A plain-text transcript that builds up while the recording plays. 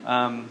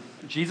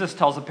Jesus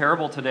tells a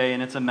parable today,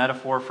 and it's a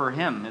metaphor for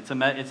him. It's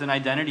an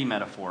identity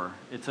metaphor.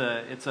 It's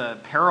a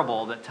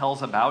parable that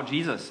tells about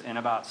Jesus and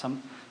about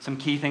some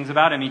key things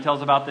about him. He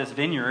tells about this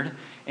vineyard,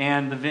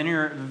 and the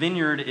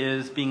vineyard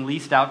is being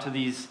leased out to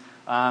these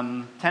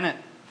tenant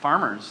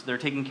farmers. They're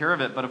taking care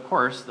of it, but of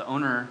course the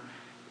owner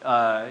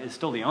is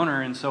still the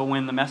owner. And so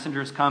when the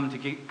messengers come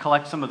to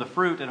collect some of the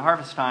fruit at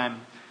harvest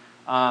time,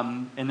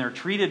 and they're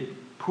treated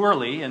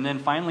poorly, and then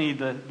finally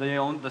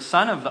the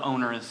son of the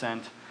owner is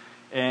sent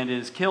and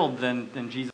is killed, then Jesus